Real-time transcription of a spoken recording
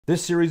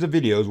This series of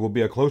videos will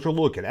be a closer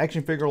look at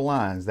action figure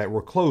lines that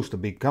were close to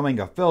becoming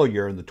a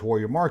failure in the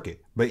toy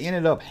market, but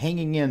ended up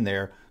hanging in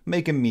there,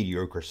 making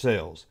mediocre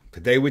sales.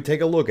 Today we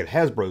take a look at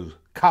Hasbro's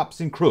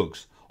C.O.P.S and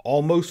Crooks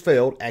almost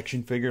failed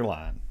action figure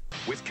line.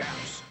 With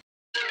caps.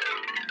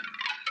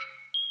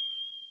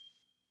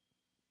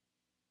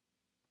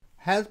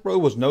 Hasbro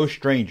was no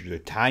stranger to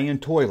tie-in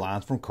toy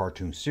lines from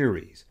cartoon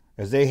series,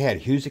 as they had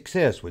huge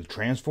success with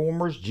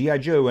Transformers, G.I.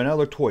 Joe, and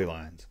other toy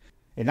lines.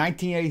 In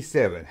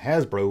 1987,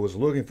 Hasbro was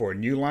looking for a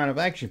new line of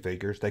action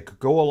figures that could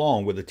go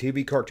along with the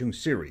TV cartoon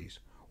series.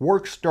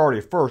 Work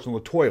started first on the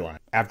toy line,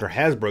 after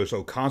Hasbro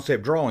sold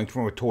concept drawings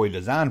from a toy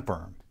design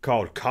firm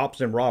called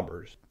C.O.P.S and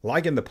Robbers.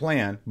 Liking the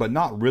plan, but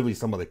not really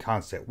some of the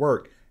concept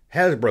work,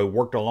 Hasbro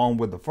worked along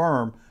with the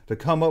firm to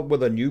come up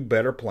with a new,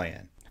 better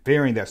plan.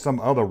 Fearing that some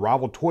other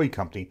rival toy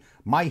company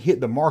might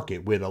hit the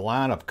market with a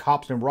line of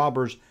C.O.P.S and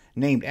Robbers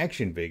named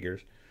action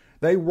figures,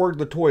 they worked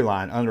the toy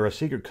line under a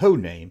secret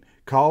code name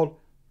called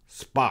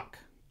Spock,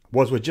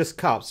 which was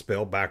just C.O.P.S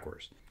spelled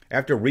backwards.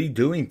 After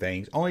redoing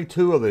things, only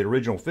two of the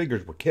original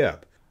figures were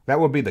kept. That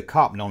would be the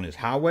cop known as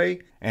Highway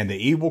and the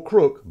evil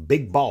crook,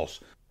 Big Boss,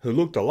 who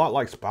looked a lot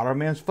like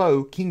Spider-Man's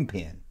foe,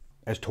 Kingpin.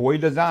 As toy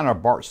designer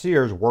Bart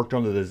Sears worked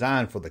on the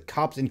design for the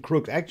C.O.P.S and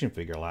Crooks action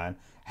figure line,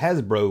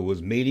 Hasbro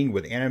was meeting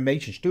with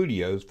animation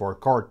studios for a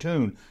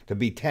cartoon to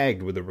be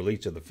tagged with the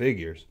release of the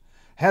figures.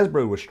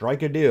 Hasbro would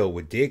strike a deal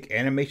with Dick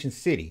Animation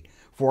City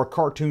for a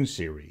cartoon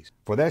series.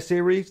 For that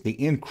series,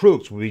 the end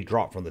Crooks would be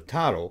dropped from the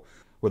title,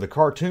 with the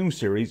cartoon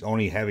series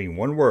only having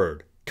one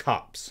word,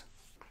 C.O.P.S.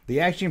 The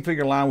action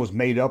figure line was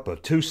made up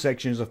of two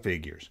sections of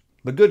figures.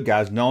 The good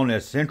guys known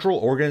as Central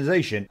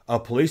Organization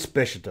of Police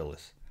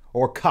Specialists,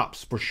 or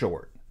C.O.P.S for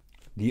short.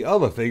 The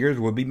other figures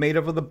would be made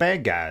up of the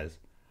bad guys,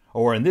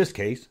 or in this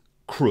case,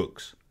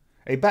 Crooks.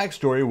 A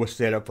backstory was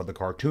set up for the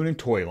cartoon and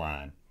toy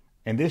line.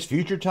 In this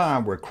future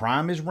time where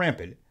crime is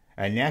rampant,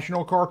 a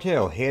national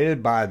cartel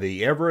headed by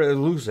the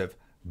ever-elusive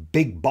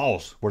Big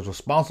Boss was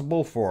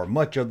responsible for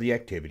much of the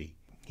activity.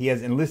 He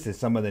has enlisted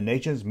some of the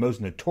nation's most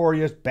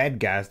notorious bad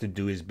guys to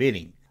do his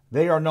bidding.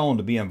 They are known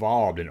to be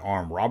involved in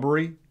armed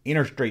robbery,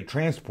 interstate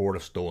transport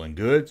of stolen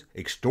goods,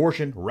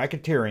 extortion,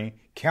 racketeering,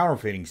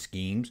 counterfeiting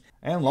schemes,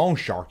 and loan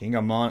sharking,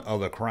 among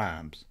other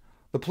crimes.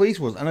 The police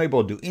was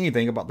unable to do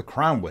anything about the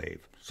crime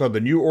wave, so the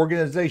new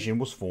organization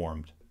was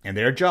formed, and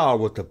their job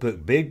was to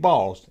put Big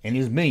Boss and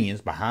his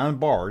minions behind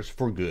bars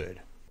for good.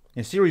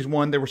 In Series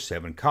 1, there were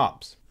 7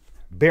 cops: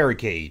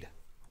 Barricade,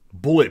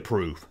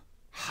 Bulletproof,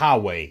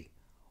 Highway,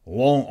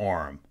 Long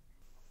Arm,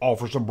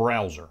 Officer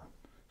Browser,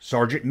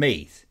 Sergeant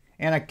Mace,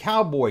 and a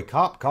cowboy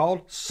cop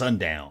called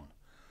Sundown.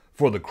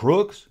 For the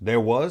Crooks,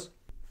 there was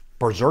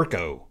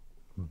Berserko,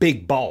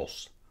 Big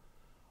Boss,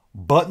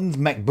 Buttons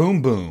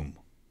McBoom Boom,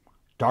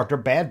 Dr.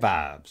 Bad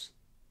Vibes,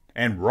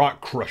 and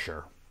Rock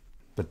Crusher.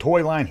 The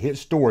toy line hit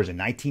stores in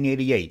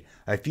 1988,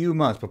 a few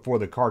months before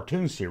the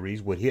cartoon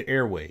series would hit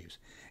airwaves,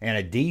 and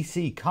a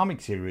DC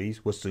comic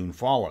series would soon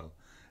follow.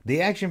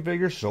 The action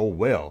figures sold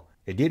well.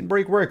 It didn't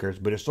break records,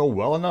 but it sold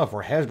well enough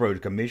for Hasbro to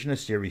commission a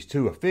Series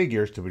 2 of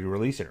figures to be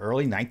released in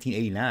early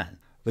 1989.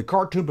 The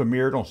cartoon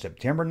premiered on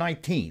September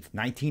 19,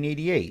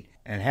 1988,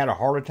 and had a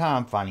harder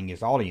time finding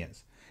its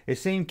audience. It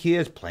seemed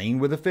kids playing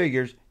with the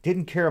figures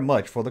didn't care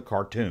much for the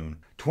cartoon.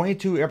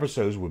 22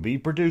 episodes would be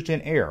produced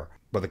and air,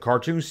 but the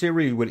cartoon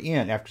series would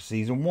end after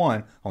Season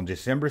 1 on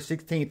December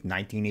 16,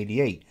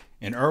 1988.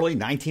 In early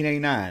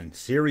 1989,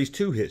 Series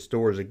 2 hit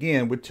stores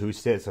again with 2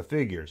 sets of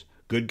figures,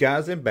 good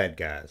guys and bad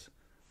guys.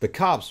 The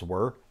cops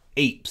were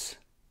Apes,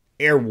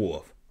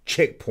 Airwolf,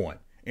 Checkpoint,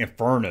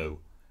 Inferno,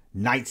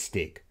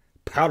 Nightstick,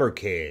 Powder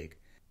Keg,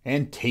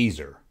 and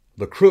Taser.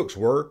 The Crooks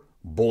were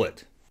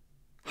Bullet,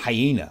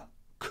 Hyena,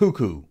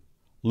 Cuckoo,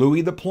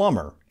 Louie the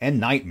Plumber, and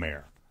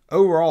Nightmare.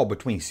 Overall,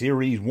 between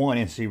Series 1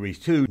 and Series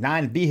 2,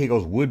 9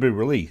 vehicles would be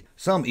released,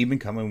 some even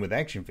coming with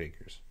action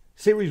figures.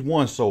 Series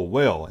 1 sold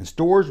well, and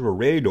stores were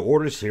ready to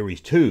order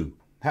Series 2.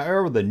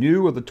 However, the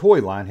new of the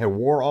toy line had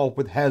wore off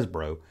with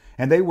Hasbro,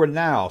 and they were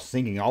now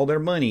sinking all their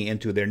money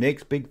into their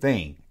next big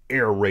thing,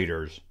 Air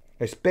Raiders.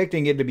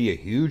 Expecting it to be a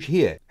huge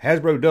hit,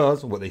 Hasbro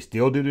does what they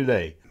still do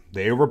today.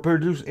 They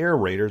overproduce Air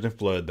Raiders and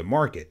flood the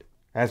market.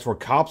 As for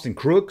C.O.P.S and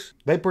Crooks,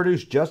 they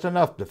produced just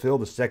enough to fill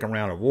the second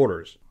round of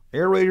orders.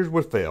 Air Raiders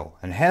would fail,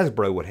 and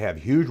Hasbro would have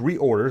huge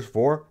reorders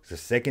for the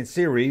second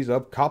series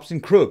of C.O.P.S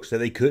and Crooks that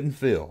they couldn't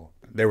fill.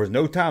 There was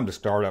no time to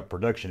start up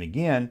production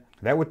again.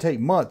 That would take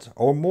months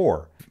or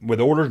more,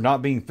 with orders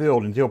not being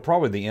filled until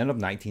probably the end of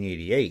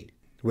 1988.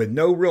 With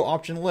no real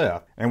option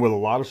left, and with a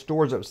lot of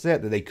stores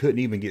upset that they couldn't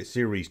even get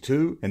Series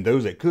 2, and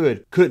those that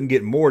couldn't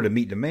get more to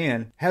meet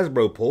demand,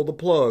 Hasbro pulled the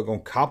plug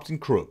on C.O.P.S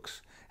and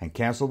Crooks and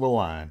canceled the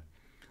line.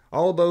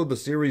 Although the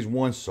Series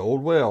 1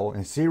 sold well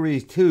and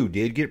Series 2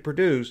 did get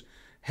produced,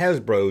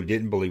 Hasbro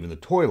didn't believe in the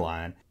toy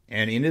line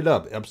and ended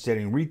up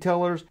upsetting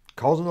retailers,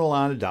 causing the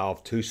line to die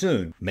off too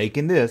soon,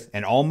 making this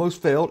an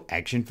almost failed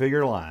action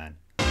figure line.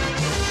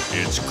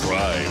 It's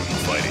crime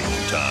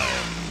fighting time.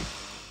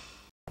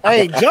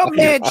 Hey,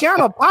 Junkman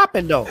channel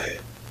popping though.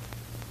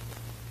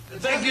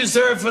 Thank you,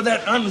 sir, for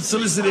that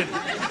unsolicited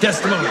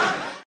testimony.